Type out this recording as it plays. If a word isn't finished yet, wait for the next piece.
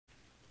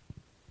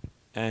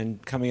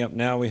And coming up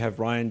now, we have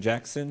Ryan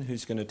Jackson,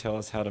 who's going to tell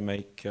us how to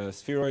make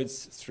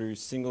spheroids through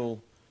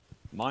single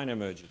minor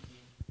mergers.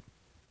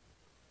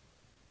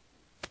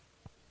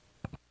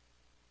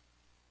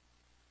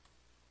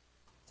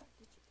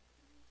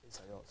 Is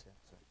that yours? Yeah,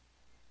 sorry.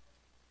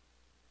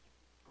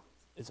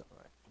 Is that all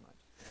right?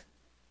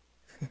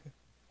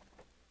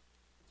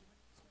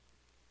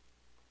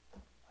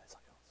 Is that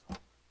yours?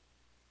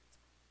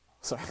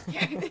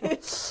 Sorry.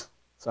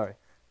 Sorry.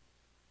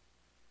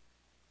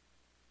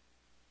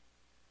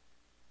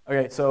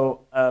 Okay,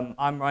 so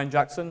I'm Ryan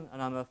Jackson,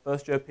 and I'm a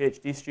first-year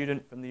PhD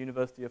student from the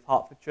University of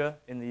Hertfordshire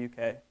in the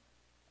UK.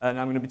 And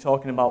I'm going to be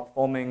talking about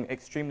forming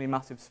extremely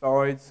massive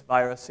spheroids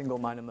via a single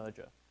minor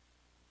merger.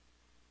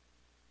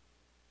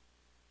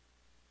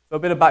 So a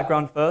bit of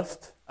background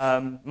first.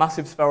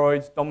 Massive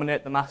spheroids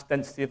dominate the mass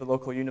density of the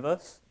local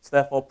universe. It's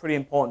therefore pretty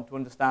important to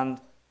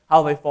understand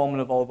how they form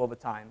and evolve over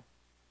time.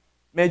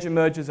 Major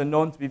mergers are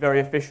known to be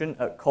very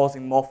efficient at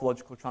causing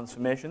morphological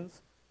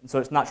transformations, and so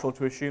it's natural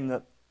to assume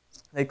that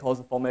they cause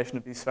the formation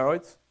of these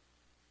spheroids.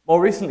 More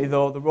recently,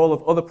 though, the role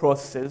of other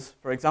processes,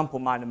 for example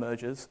minor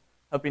mergers,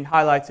 have been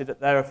highlighted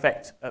at their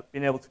effect at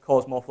being able to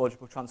cause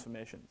morphological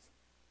transformations.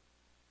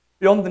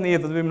 Beyond the need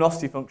of the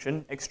luminosity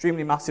function,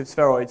 extremely massive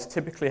spheroids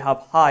typically have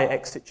high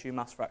ex-situ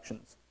mass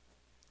fractions.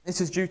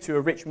 This is due to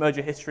a rich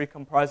merger history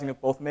comprising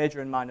of both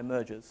major and minor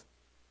mergers.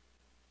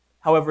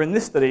 However, in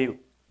this study,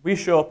 we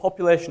show a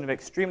population of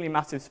extremely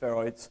massive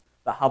spheroids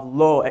that have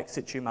low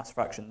ex-situ mass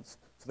fractions.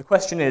 So the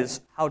question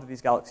is, how do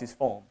these galaxies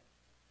form?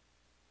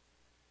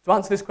 To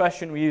answer this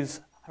question, we use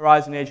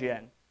Horizon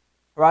AGN.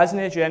 Horizon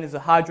AGN is a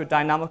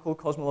hydrodynamical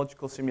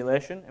cosmological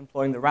simulation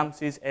employing the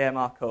Ramses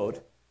AMR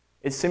code.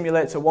 It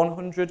simulates a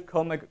 100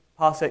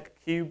 comegaparsec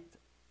cubed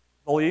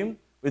volume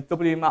with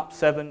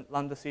WMAP7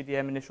 lambda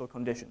CDM initial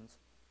conditions.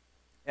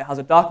 It has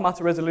a dark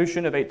matter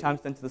resolution of 8 times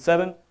 10 to the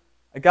 7,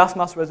 a gas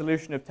mass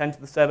resolution of 10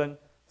 to the 7,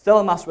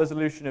 stellar mass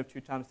resolution of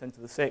 2 times 10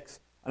 to the 6,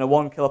 and a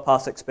 1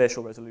 kiloparsec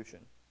spatial resolution.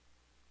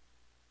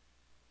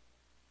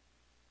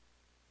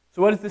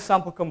 So where does this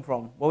sample come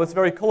from? Well, this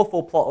very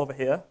colorful plot over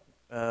here,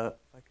 if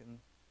I can,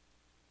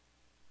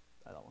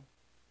 that one.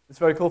 This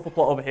very colorful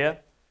plot over here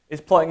is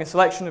plotting a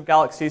selection of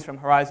galaxies from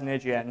Horizon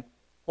AGN,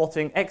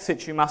 plotting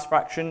ex-situ mass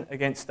fraction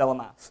against stellar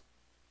mass,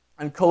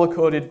 and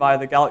color-coded via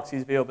the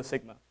galaxy's V over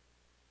sigma.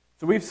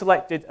 So we've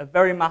selected a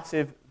very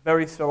massive,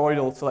 very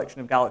spheroidal selection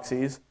of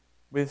galaxies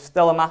with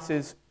stellar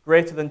masses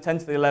greater than 10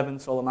 to the 11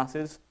 solar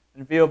masses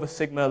and V over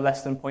sigma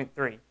less than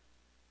 0.3.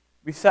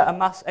 We set a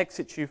mass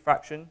ex-situ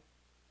fraction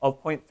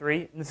of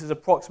 0.3, and this is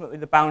approximately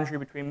the boundary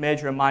between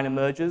major and minor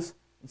mergers,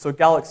 and so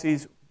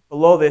galaxies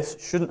below this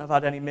shouldn't have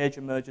had any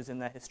major mergers in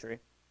their history.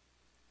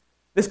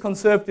 This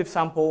conservative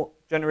sample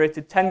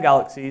generated 10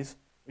 galaxies,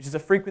 which is a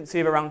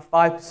frequency of around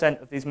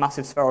 5% of these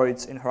massive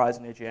spheroids in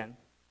Horizon AGN.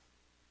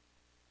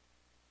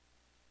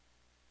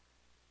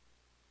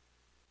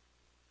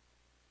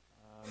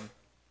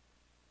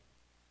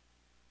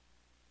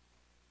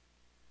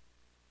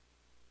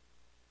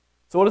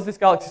 So what does this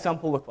galaxy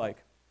sample look like?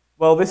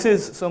 Well, this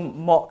is some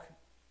mock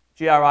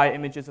GRI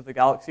images of the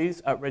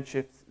galaxies at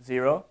redshift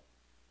 0.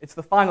 It's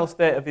the final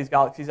state of these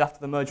galaxies after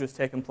the merger has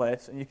taken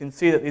place, and you can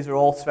see that these are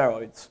all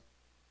spheroids.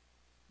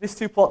 These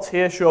two plots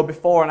here show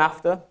before and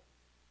after.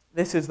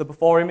 This is the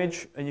before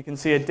image, and you can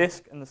see a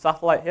disk and the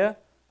satellite here,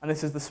 and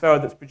this is the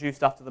spheroid that's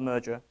produced after the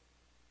merger.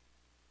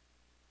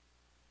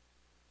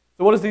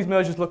 So what does these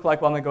mergers look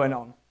like when they're going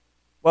on?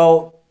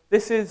 Well,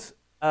 this is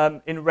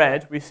in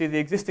red, we see the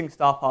existing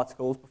star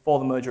particles before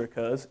the merger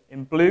occurs.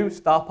 In blue,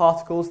 star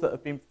particles that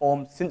have been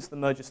formed since the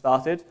merger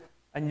started,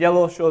 and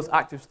yellow shows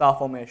active star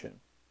formation.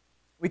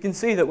 We can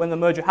see that when the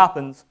merger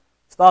happens,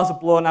 stars are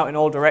blown out in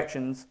all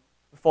directions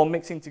before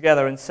mixing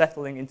together and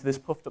settling into this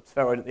puffed up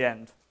spheroid at the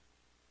end.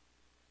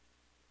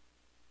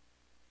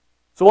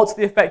 So what's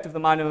the effect of the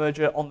minor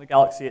merger on the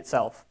galaxy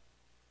itself?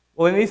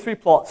 Well, in these three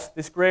plots,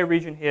 this grey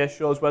region here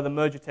shows where the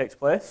merger takes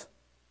place.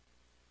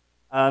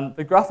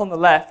 The graph on the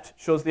left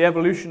shows the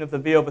evolution of the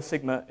V over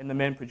sigma in the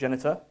main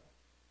progenitor.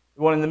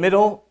 The one in the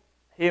middle,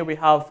 here we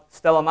have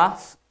stellar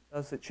mass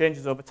as it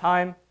changes over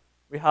time.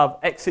 We have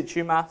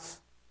ex-situ mass,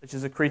 which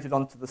is accreted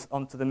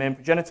onto the main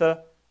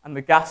progenitor, and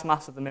the gas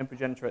mass of the main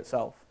progenitor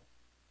itself.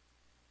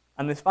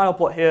 And this final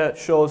plot here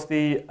shows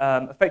the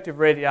effective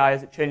radii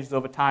as it changes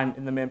over time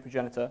in the main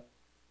progenitor.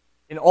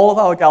 In all of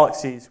our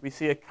galaxies, we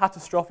see a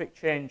catastrophic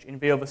change in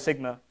V over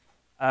sigma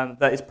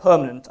that is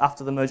permanent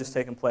after the merger has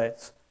taken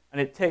place. And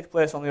it takes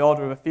place on the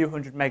order of a few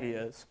hundred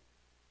megayears.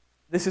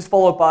 This is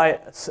followed by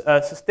a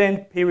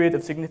sustained period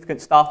of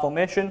significant star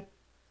formation,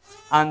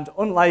 and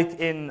unlike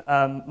in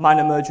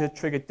minor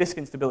merger-triggered disk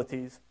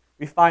instabilities,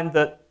 we find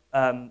that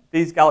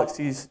these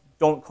galaxies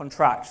don't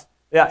contract.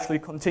 They actually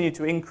continue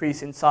to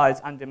increase in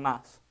size and in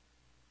mass.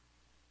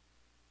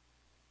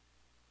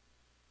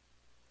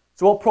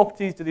 So what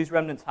properties do these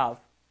remnants have?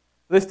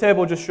 This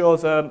table just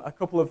shows a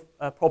couple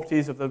of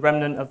properties of the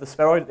remnant of the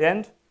spheroid at the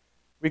end.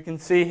 We can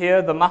see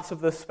here the mass of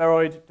the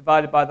spheroid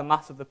divided by the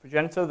mass of the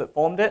progenitor that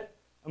formed it,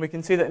 and we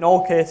can see that in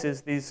all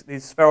cases these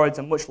spheroids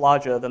are much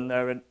larger than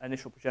their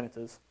initial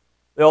progenitors.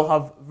 They all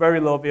have very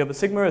low V over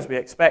sigma, as we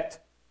expect.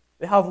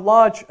 They have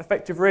large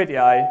effective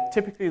radii,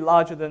 typically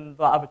larger than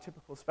that of a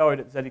typical spheroid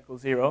at z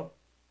equals 0.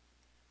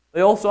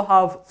 They also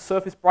have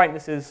surface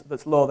brightnesses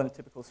that's lower than a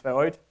typical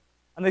spheroid.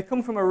 And they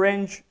come from a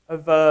range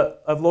of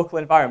local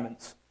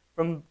environments,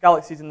 from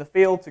galaxies in the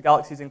field to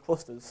galaxies in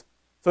clusters.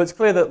 So it's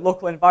clear that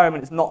local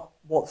environment is not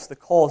what's the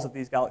cause of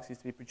these galaxies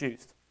to be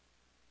produced.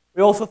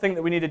 We also think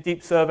that we need a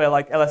deep survey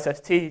like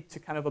LSST to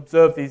kind of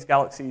observe these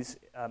galaxies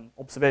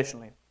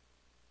observationally.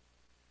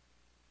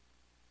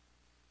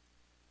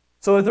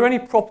 So are there any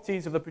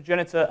properties of the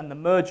progenitor and the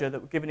merger that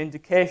would give an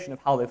indication of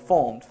how they've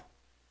formed?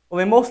 Well,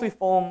 they mostly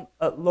form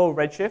at low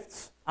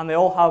redshifts, and they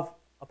all have,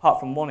 apart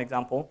from one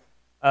example,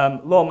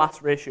 low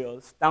mass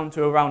ratios, down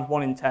to around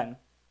 1 in 10.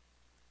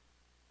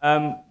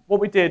 What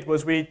we did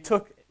was we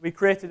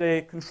created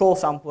a control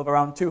sample of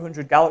around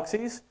 200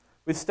 galaxies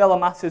with stellar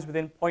masses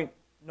within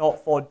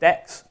 0.04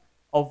 dex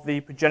of the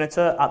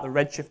progenitor at the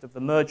redshift of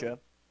the merger.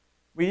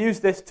 We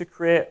used this to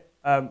create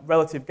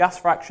relative gas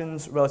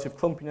fractions, relative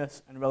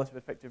clumpiness, and relative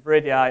effective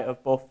radii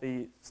of both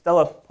the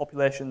stellar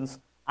populations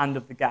and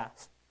of the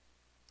gas.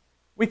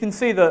 We can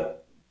see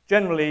that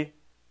generally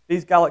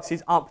these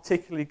galaxies aren't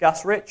particularly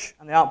gas-rich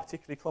and they aren't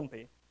particularly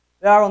clumpy.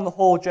 They are on the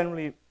whole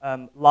generally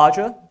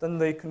larger than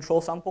the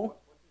control sample.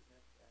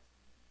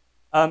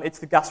 It's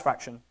the gas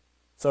fraction.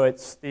 So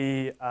it's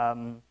the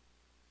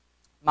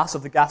mass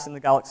of the gas in the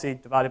galaxy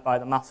divided by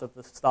the mass of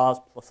the stars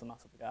plus the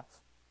mass of the gas.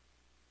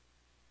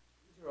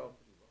 These are all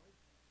pretty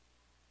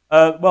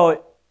large.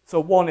 Well, so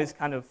 1 is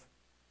kind of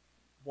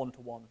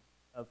 1-to-1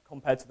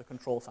 compared to the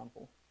control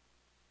sample.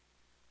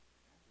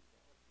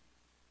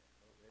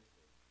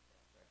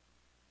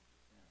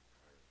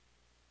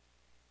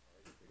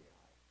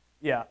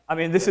 Yeah, I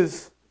mean, this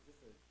is...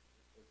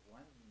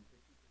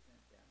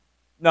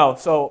 No,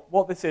 so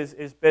what this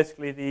is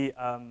basically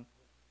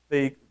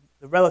the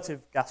relative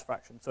gas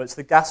fraction. So it's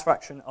the gas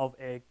fraction of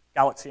a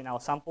galaxy in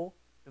our sample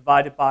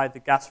divided by the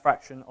gas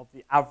fraction of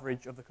the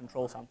average of the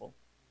control sample.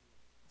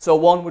 So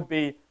 1 would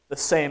be the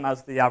same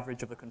as the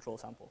average of the control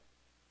sample.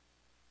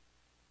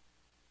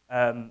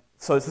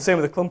 So it's the same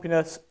with the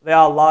clumpiness. They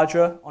are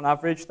larger on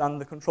average than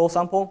the control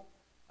sample,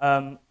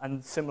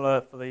 and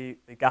similar for the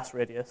gas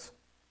radius.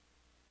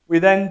 We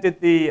then did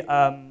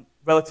the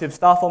relative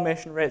star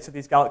formation rates of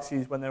these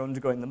galaxies when they're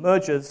undergoing the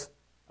mergers,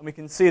 and we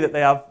can see that they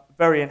have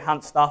very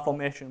enhanced star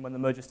formation when the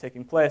merger is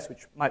taking place,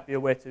 which might be a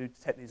way to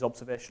detect these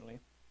observationally.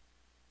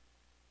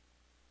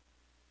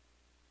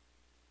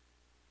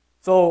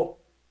 So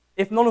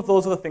if none of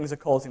those other things are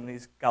causing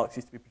these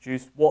galaxies to be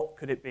produced, what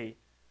could it be?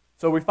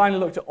 So we finally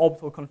looked at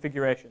orbital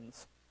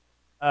configurations.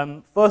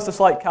 First, a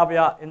slight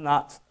caveat in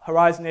that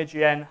Horizon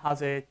AGN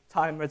has a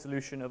time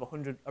resolution of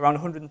around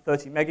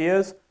 130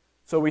 megayears.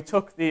 So we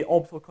took the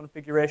orbital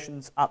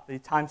configurations at the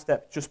time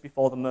step just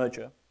before the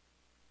merger.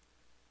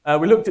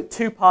 We looked at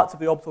 2 parts of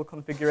the orbital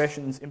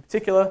configurations in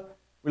particular.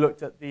 We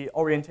looked at the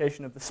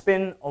orientation of the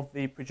spin of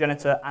the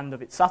progenitor and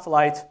of its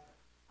satellite,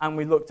 and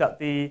we looked at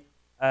the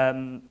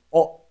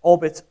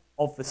orbit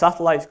of the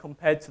satellite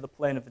compared to the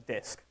plane of the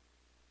disk.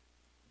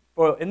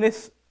 In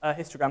this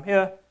histogram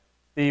here,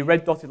 the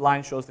red dotted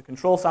line shows the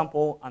control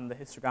sample, and the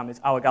histogram is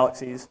our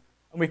galaxies.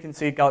 And we can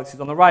see galaxies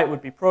on the right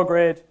would be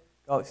prograde,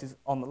 galaxies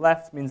on the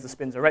left means the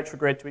spins are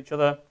retrograde to each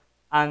other,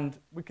 and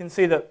we can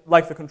see that,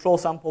 like the control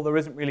sample, there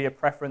isn't really a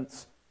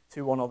preference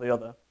to one or the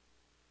other.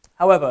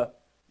 However,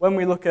 when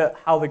we look at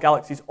how the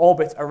galaxies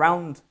orbit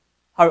around,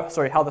 how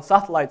the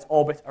satellites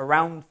orbit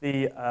around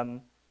the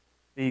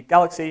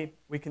galaxy,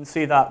 we can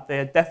see that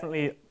they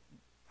definitely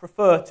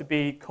prefer to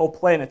be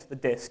coplanar to the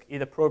disk,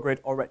 either prograde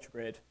or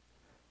retrograde.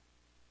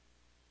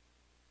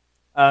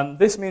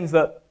 This means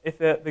that if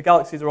the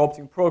galaxies are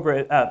orbiting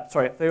prograde,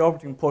 if they're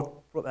orbiting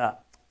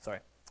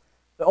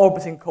they're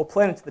orbiting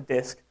coplanar to the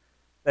disk,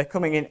 they're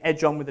coming in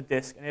edge-on with the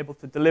disk and able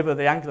to deliver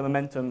the angular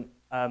momentum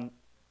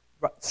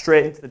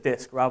straight into the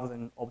disk rather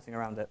than orbiting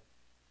around it.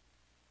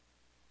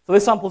 So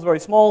this sample is very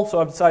small, so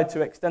I've decided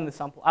to extend the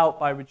sample out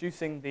by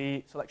reducing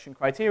the selection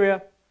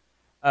criteria.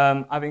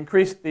 I've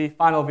increased the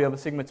final V over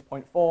sigma to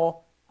 0.4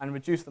 and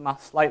reduced the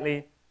mass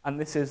slightly, and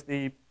this is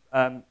the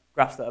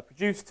graphs that are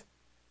produced.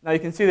 Now you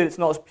can see that it's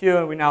not as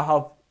pure. We now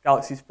have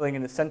galaxies filling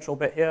in the central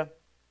bit here.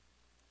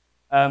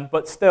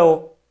 But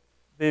still,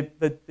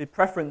 the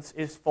preference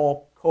is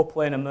for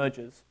coplanar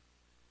mergers.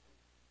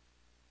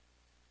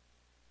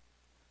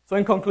 So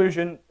in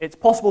conclusion, it's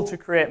possible to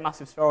create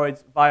massive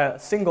spheroids via a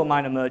single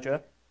minor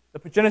merger. The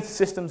progenitor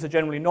systems are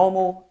generally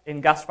normal in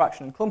gas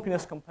fraction and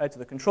clumpiness compared to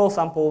the control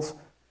samples.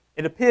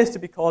 It appears to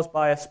be caused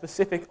by a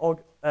specific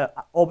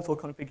orbital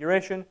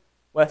configuration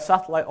where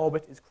satellite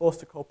orbit is close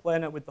to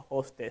coplanar with the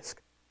host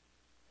disk.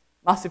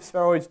 Massive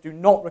spheroids do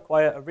not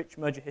require a rich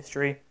merger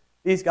history.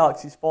 These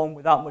galaxies form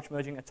without much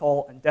merging at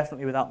all and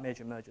definitely without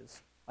major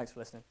mergers. Thanks for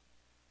listening.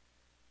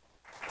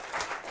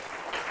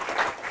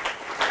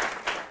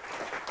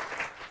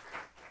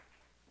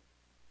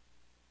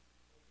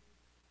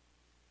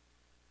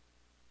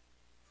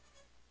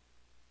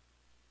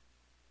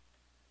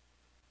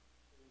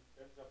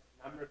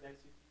 Number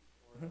density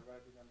or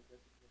relative number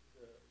density,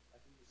 I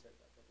think you said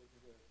that, but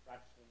the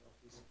fraction of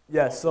this?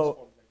 Yeah, of this so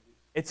form like this?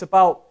 it's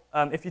about,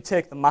 if you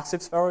take the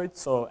massive spheroids,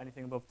 so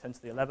anything above 10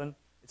 to the 11,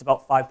 it's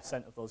about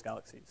 5% of those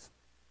galaxies.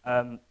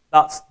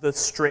 That's the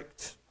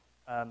strict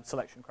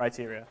selection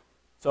criteria.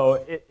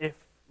 So if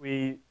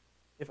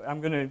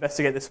I'm going to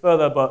investigate this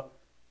further, but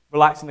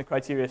relaxing the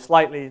criteria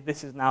slightly,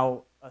 this is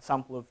now a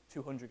sample of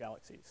 200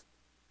 galaxies.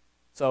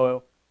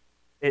 So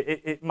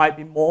it might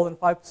be more than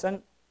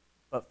 5%,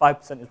 but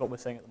 5% is what we're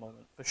saying at the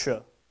moment, for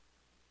sure.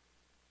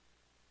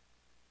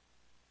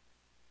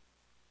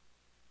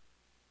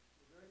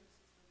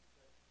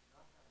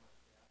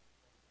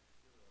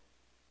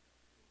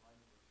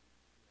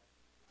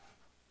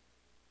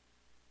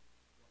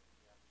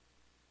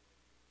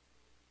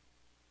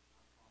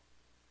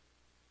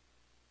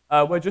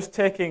 We're just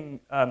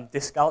taking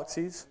disk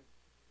galaxies.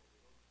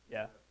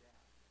 Yeah.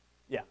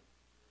 Yeah.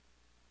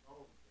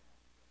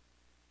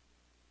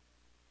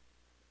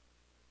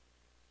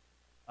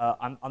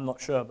 I'm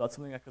not sure, but that's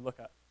something I could look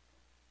at.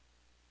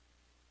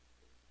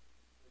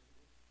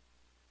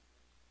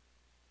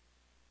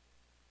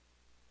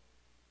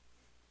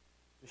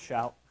 Just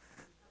shout.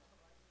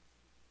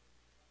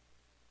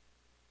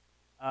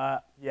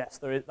 Yes,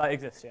 that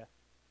exists, yeah.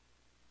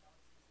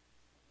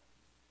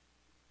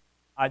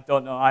 I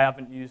don't know. I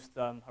haven't used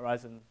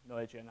Horizon No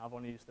AGN. I've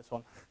only used this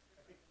one.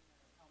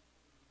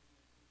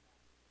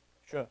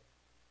 Sure.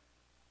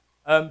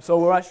 So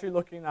we're actually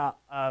looking at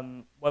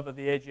whether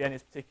the AGN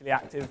is particularly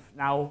active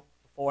now,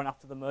 before and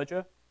after the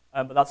merger,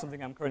 but that's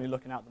something I'm currently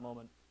looking at the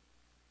moment.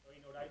 So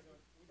in Horizon,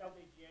 without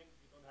AGN,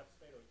 you don't have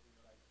spheroids in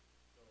Horizon.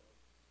 So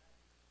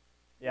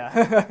Yeah.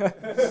 Okay,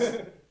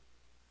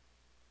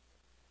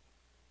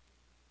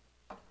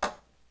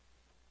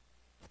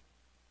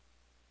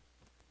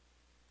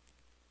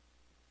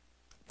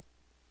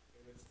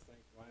 let's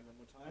thank Ryan one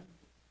more time.